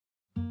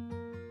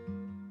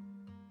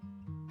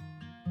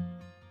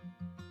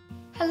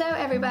Hello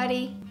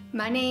everybody,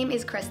 my name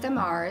is Krista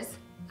Mars.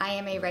 I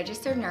am a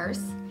registered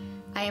nurse.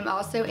 I am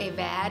also a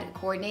VAD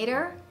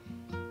coordinator.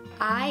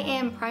 I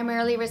am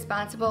primarily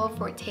responsible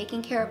for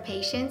taking care of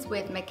patients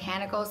with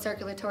mechanical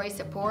circulatory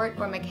support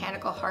or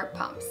mechanical heart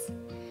pumps.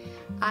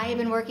 I have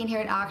been working here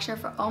at Ochsner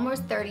for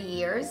almost 30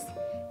 years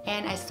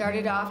and I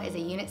started off as a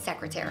unit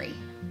secretary.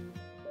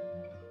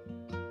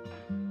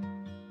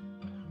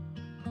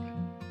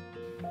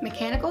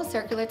 Mechanical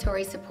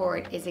circulatory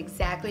support is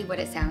exactly what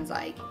it sounds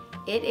like.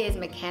 It is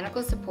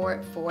mechanical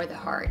support for the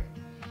heart.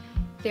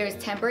 There's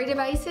temporary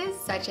devices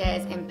such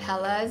as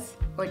Impellas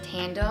or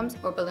tandems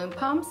or balloon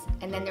pumps,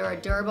 and then there are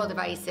durable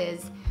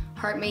devices,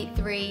 HeartMate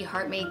 3,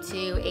 HeartMate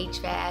 2,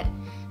 LVAD.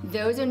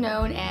 Those are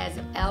known as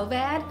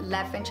LVAD,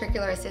 left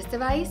ventricular assist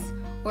device,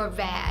 or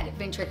VAD,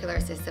 ventricular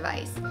assist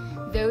device.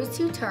 Those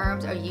two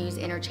terms are used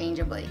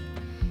interchangeably.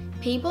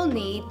 People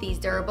need these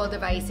durable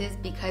devices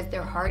because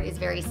their heart is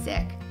very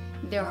sick.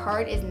 Their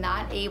heart is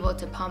not able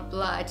to pump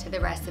blood to the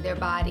rest of their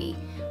body,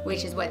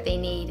 which is what they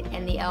need,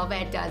 and the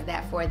LVAD does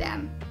that for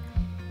them.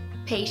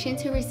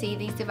 Patients who receive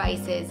these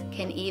devices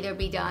can either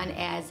be done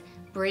as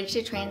bridge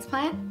to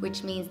transplant,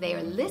 which means they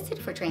are listed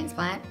for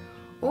transplant,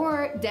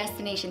 or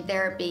destination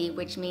therapy,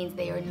 which means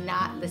they are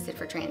not listed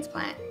for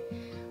transplant.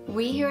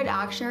 We here at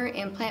Ochsner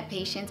implant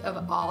patients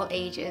of all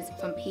ages,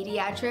 from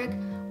pediatric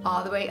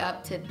all the way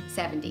up to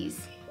 70s.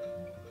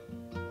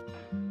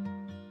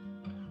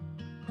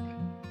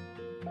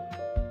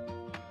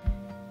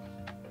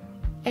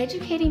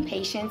 Educating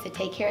patients to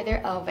take care of their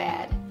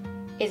LVAD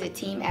is a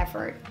team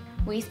effort.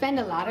 We spend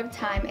a lot of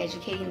time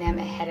educating them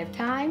ahead of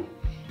time.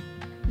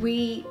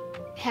 We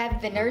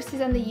have the nurses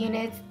on the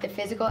units, the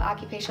physical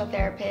occupational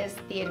therapists,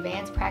 the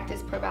advanced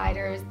practice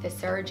providers, the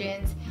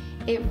surgeons.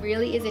 It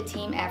really is a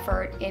team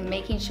effort in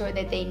making sure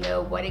that they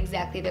know what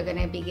exactly they're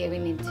going to be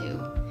getting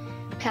into.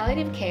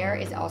 Palliative care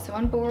is also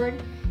on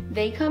board.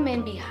 They come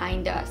in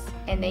behind us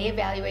and they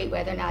evaluate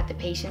whether or not the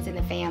patients and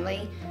the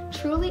family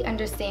truly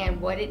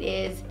understand what it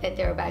is that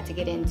they're about to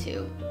get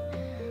into.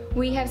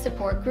 We have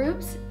support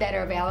groups that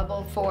are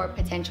available for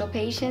potential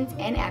patients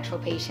and actual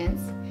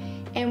patients.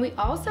 And we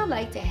also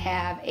like to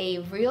have a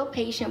real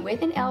patient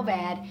with an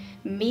LVAD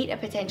meet a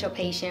potential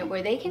patient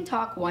where they can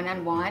talk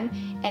one-on-one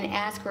and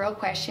ask real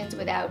questions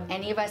without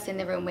any of us in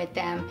the room with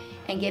them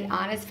and get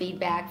honest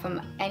feedback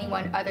from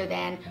anyone other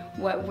than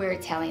what we're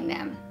telling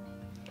them.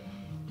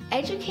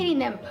 Educating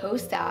them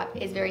post-op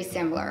is very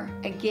similar.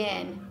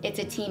 Again, it's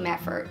a team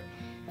effort.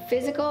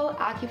 Physical,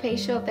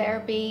 occupational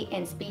therapy,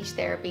 and speech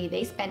therapy,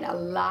 they spend a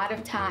lot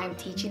of time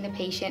teaching the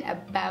patient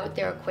about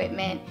their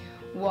equipment,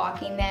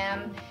 walking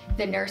them.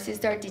 The nurses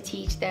start to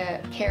teach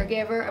the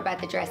caregiver about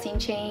the dressing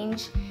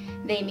change.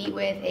 They meet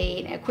with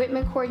an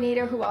equipment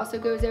coordinator who also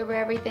goes over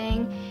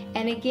everything.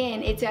 And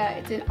again, it's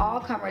an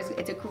all-comers,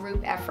 it's a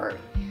group effort.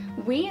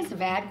 We as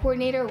VAD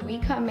coordinator, we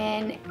come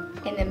in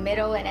the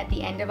middle and at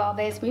the end of all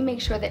this, we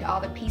make sure that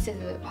all the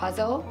pieces of the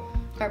puzzle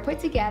are put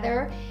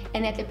together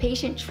and that the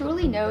patient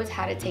truly knows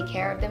how to take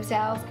care of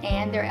themselves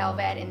and their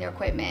LVAD and their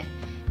equipment.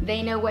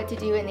 They know what to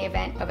do in the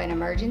event of an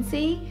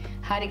emergency,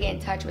 how to get in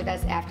touch with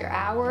us after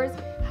hours,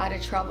 how to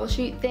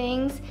troubleshoot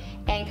things,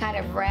 and kind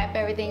of wrap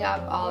everything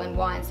up all in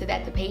one so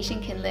that the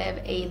patient can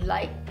live a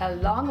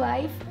long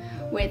life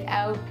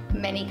without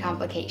many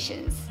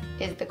complications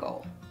is the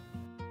goal.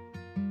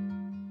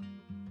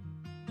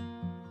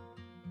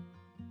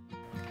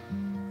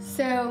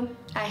 So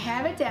I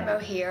have a demo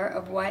here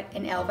of what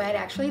an LVAD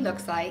actually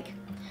looks like.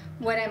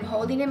 What I'm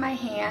holding in my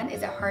hand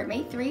is a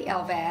HeartMate 3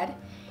 LVAD,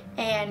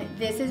 and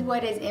this is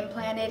what is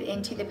implanted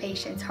into the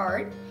patient's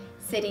heart,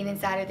 sitting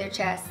inside of their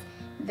chest.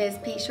 This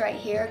piece right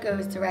here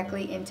goes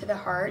directly into the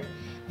heart,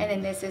 and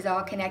then this is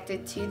all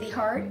connected to the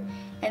heart,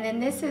 and then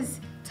this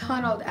is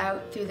tunneled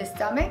out through the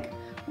stomach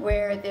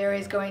where there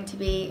is going to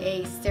be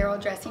a sterile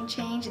dressing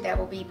change that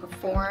will be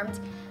performed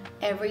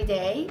every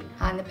day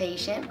on the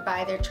patient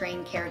by their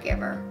trained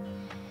caregiver.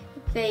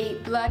 The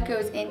blood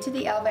goes into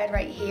the LVAD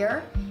right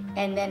here,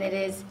 and then it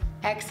is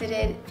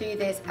exited through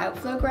this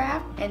outflow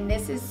graft, and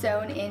this is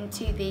sewn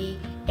into the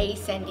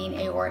ascending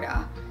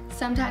aorta,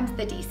 sometimes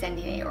the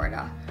descending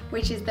aorta,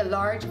 which is the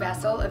large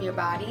vessel of your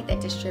body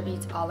that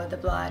distributes all of the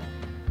blood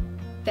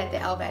that the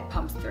LVAD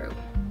pumps through.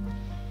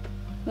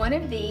 One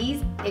of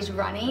these is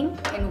running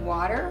in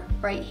water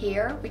right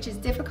here, which is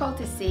difficult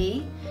to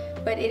see,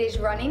 but it is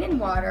running in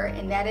water,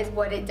 and that is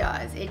what it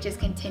does. It just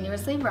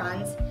continuously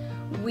runs.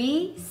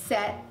 We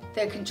set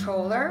the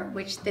controller,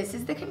 which this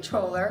is the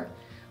controller.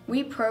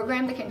 We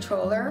program the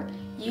controller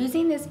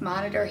using this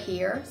monitor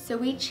here, so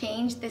we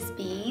change the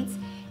speeds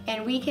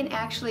and we can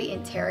actually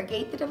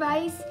interrogate the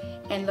device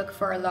and look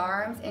for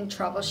alarms and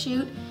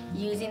troubleshoot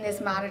using this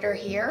monitor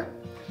here.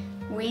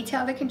 We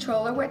tell the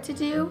controller what to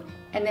do,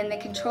 and then the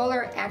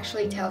controller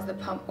actually tells the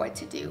pump what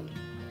to do.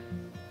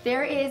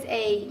 There is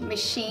a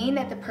machine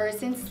that the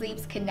person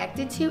sleeps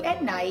connected to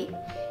at night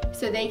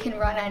so they can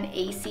run on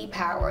AC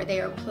power. They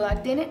are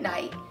plugged in at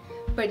night,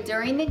 but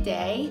during the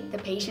day, the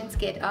patients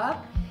get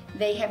up,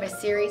 they have a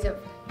series of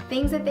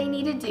things that they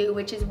need to do,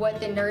 which is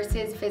what the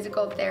nurses,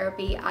 physical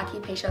therapy,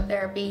 occupational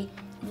therapy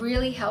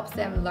really helps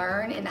them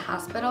learn in the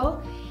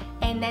hospital,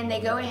 and then they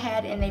go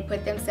ahead and they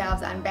put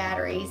themselves on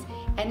batteries,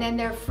 and then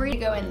they're free to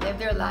go and live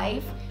their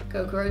life,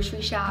 go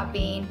grocery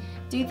shopping,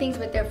 do things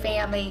with their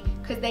family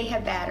because they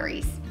have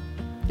batteries.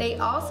 They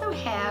also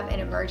have an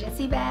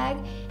emergency bag.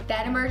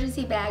 That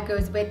emergency bag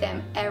goes with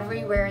them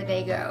everywhere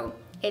they go.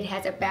 It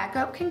has a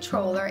backup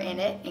controller in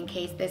it in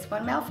case this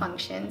one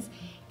malfunctions,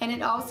 and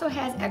it also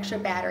has extra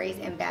batteries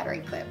and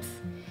battery clips.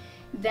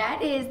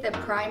 That is the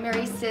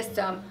primary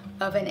system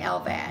of an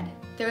LVAD.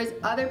 There's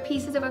other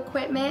pieces of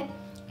equipment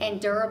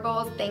and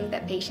durables, things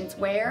that patients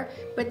wear,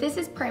 but this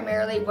is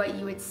primarily what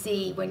you would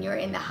see when you're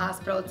in the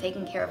hospital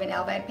taking care of an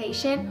LVAD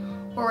patient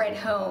or at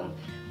home,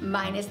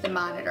 minus the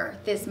monitor.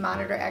 This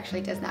monitor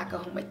actually does not go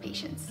home with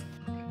patients.